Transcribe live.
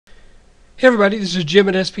Hey everybody, this is Jim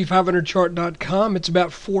at SP500chart.com. It's about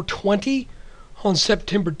 4:20 on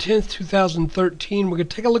September 10th, 2013. We're going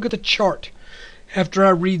to take a look at the chart after I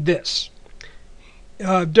read this.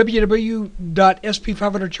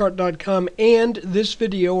 www.sp500chart.com and this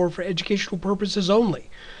video are for educational purposes only.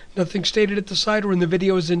 Nothing stated at the site or in the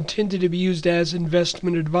video is intended to be used as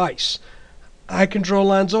investment advice. I can draw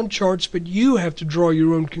lines on charts, but you have to draw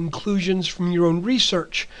your own conclusions from your own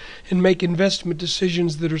research and make investment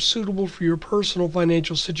decisions that are suitable for your personal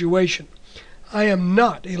financial situation. I am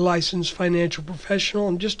not a licensed financial professional.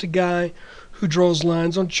 I'm just a guy who draws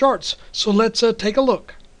lines on charts. So let's take a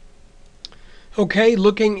look. Okay,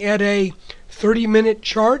 looking at a 30-minute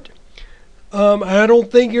chart. I don't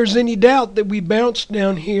think there's any doubt that we bounced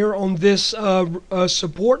down here on this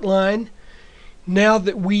support line. Now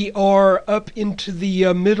that we are up into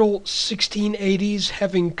the middle 1680s,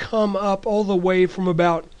 having come up all the way from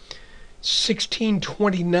about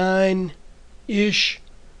 1629-ish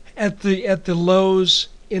at the lows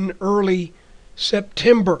in early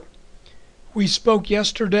September. We spoke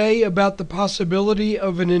yesterday about the possibility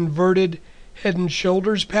of an inverted head and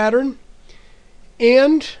shoulders pattern,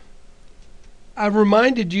 and I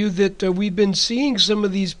reminded you that we've been seeing some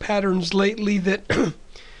of these patterns lately that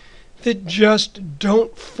that just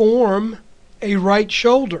don't form a right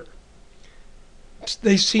shoulder.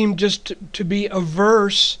 They seem just to be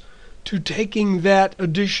averse to taking that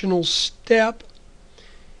additional step,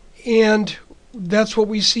 and that's what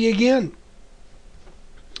we see again.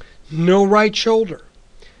 No right shoulder.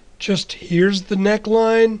 Just here's the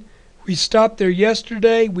neckline. We stopped there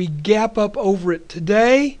yesterday. We gap up over it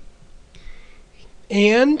today,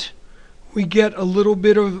 and we get a little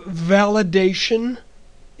bit of validation,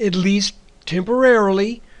 at least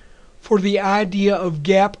temporarily, for the idea of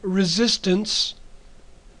gap resistance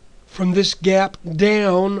from this gap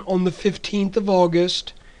down on the 15th of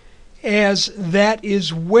August, as that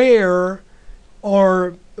is where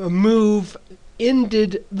our move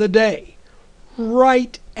ended the day,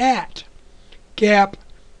 right at gap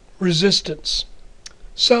resistance.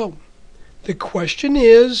 So the question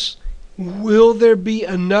is, will there be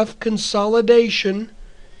enough consolidation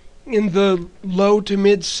in the low to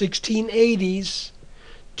mid 1680s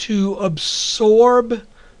to absorb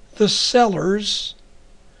the sellers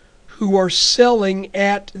who are selling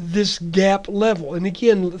at this gap level? And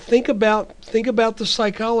again, think about the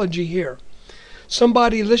psychology here.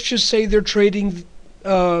 Somebody, let's just say they're just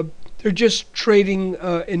trading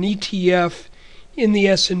an ETF in the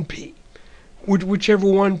S&P, whichever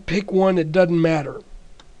one, pick one, it doesn't matter.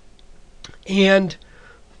 And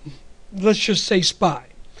let's just say SPY.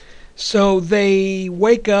 So they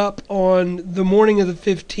wake up on the morning of the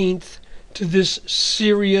 15th to this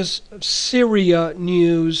Syria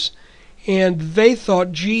news, and they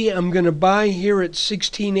thought, gee, I'm going to buy here at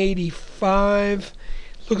 1685.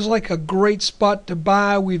 Looks like a great spot to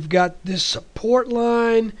buy. We've got this support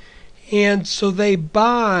line. And so they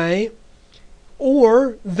buy,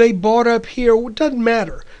 or they bought up here. It doesn't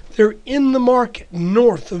matter. They're in the market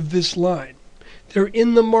north of this line. They're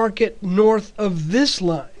in the market north of this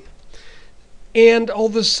line. And all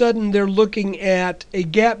of a sudden they're looking at a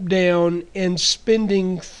gap down and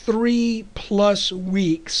spending 3+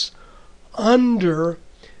 weeks under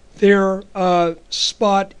their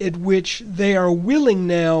spot at which they are willing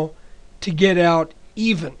now to get out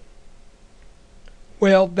even.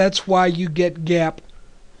 Well, that's why you get gap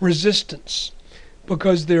resistance,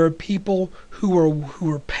 because there are people who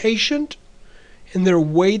are patient, and they're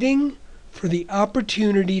waiting for the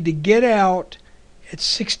opportunity to get out at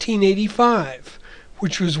 1685,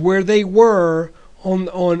 which was where they were on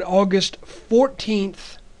August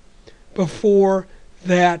 14th, before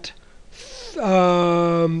that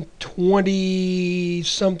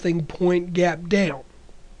 20-something point gap down.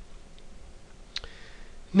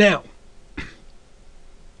 Now,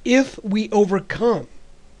 if we overcome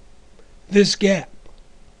this gap,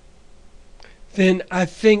 then I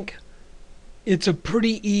think it's a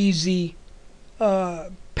pretty easy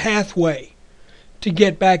pathway to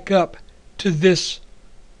get back up to this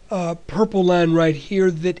purple line right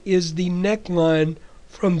here that is the neckline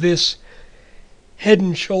from this head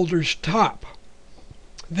and shoulders top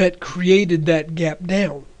that created that gap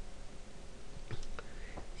down.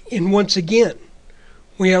 And once again,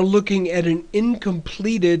 we are looking at an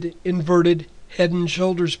incompleted inverted head and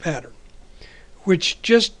shoulders pattern, which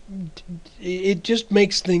just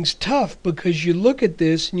makes things tough, because you look at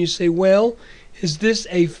this and you say, well, is this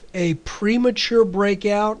a premature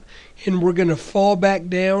breakout and we're going to fall back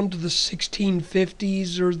down to the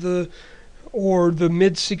 1650s or the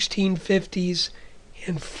mid 1650s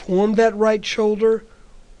and form that right shoulder?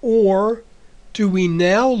 Or do we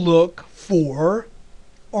now look for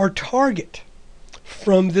our target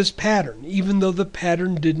from this pattern, even though the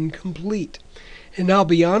pattern didn't complete. And I'll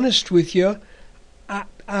be honest with you,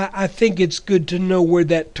 I think it's good to know where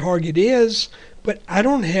that target is, but I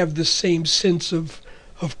don't have the same sense of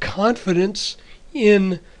confidence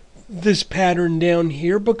in this pattern down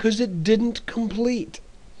here because it didn't complete.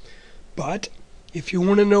 But if you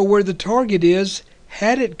want to know where the target is,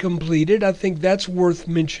 had it completed, I think that's worth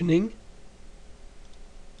mentioning.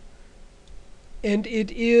 And it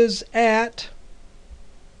is at,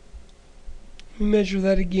 let me measure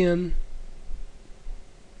that again.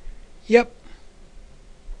 Yep.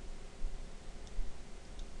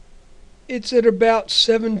 It's at about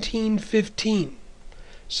 1715.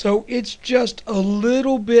 So it's just a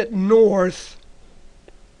little bit north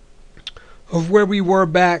of where we were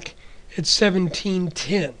back at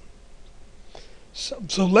 1710.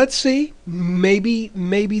 So let's see. Maybe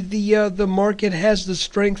the market has the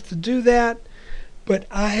strength to do that, but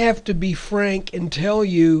I have to be frank and tell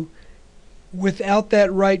you, without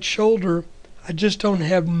that right shoulder, I just don't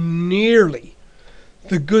have nearly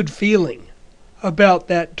the good feeling about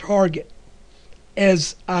that target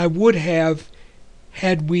as I would have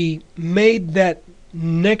had we made that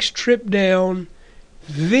next trip down,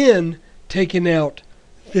 then taken out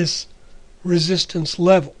this resistance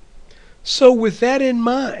level. So with that in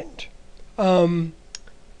mind,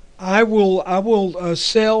 I will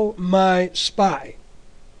sell my SPY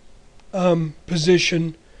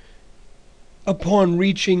position upon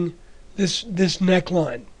reaching this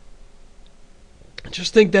neckline. I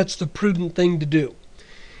just think that's the prudent thing to do.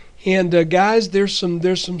 And guys, there's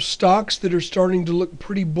some stocks that are starting to look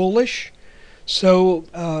pretty bullish. So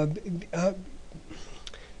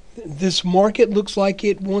this market looks like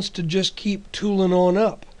it wants to just keep tooling on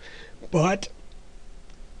up. But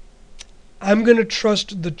I'm going to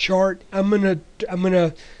trust the chart. I'm going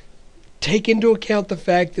to take into account the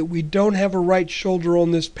fact that we don't have a right shoulder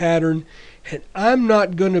on this pattern, and I'm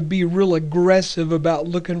not going to be real aggressive about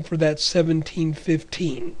looking for that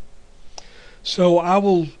 1715. So I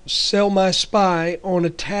will sell my SPY on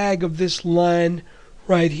a tag of this line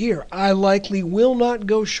right here. I likely will not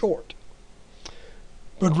go short,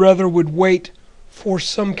 but rather would wait for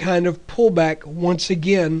some kind of pullback once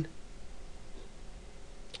again.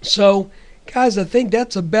 So, guys, I think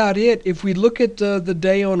that's about it. If we look at the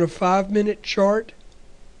day on a 5-minute chart,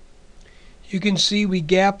 you can see we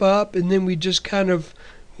gap up and then we just kind of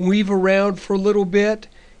weave around for a little bit,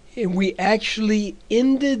 and we actually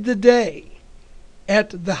ended the day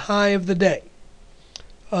at the high of the day,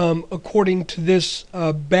 according to this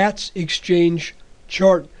BATS exchange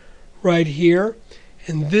chart right here.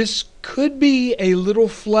 And this could be a little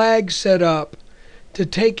flag set up to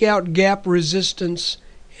take out gap resistance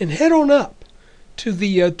and head on up to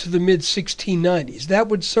the mid 1690s. That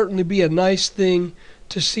would certainly be a nice thing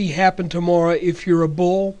to see happen tomorrow if you're a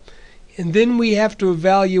bull. And then we have to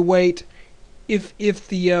evaluate if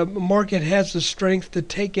the market has the strength to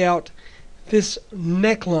take out this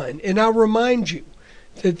neckline. And I'll remind you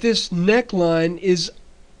that this neckline is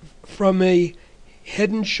from a head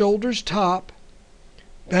and shoulders top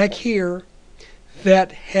back here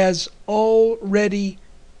that has already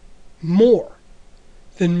more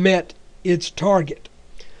than met its target.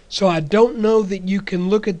 So I don't know that you can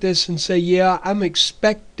look at this and say, yeah, I'm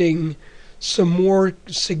expecting some more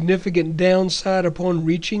significant downside upon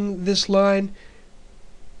reaching this line,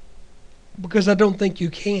 because I don't think you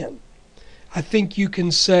can. I think you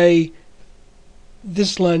can say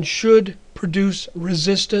this line should produce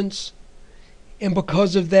resistance, and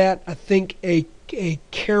because of that, I think a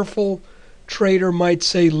careful trader might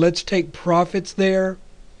say, let's take profits there.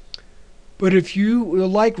 But if you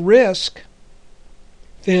like risk,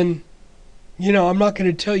 then, I'm not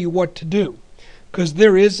going to tell you what to do, because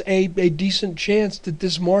there is a decent chance that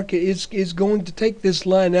this market is going to take this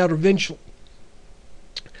line out eventually.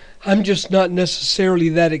 I'm just not necessarily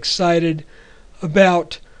that excited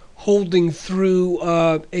about holding through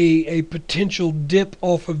a potential dip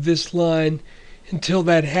off of this line until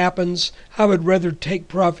that happens. I would rather take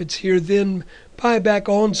profits here than buy back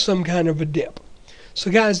on some kind of a dip.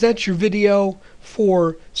 So guys, that's your video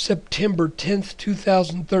for September 10th,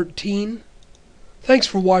 2013. Thanks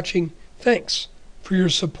for watching. Thanks for your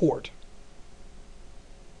support.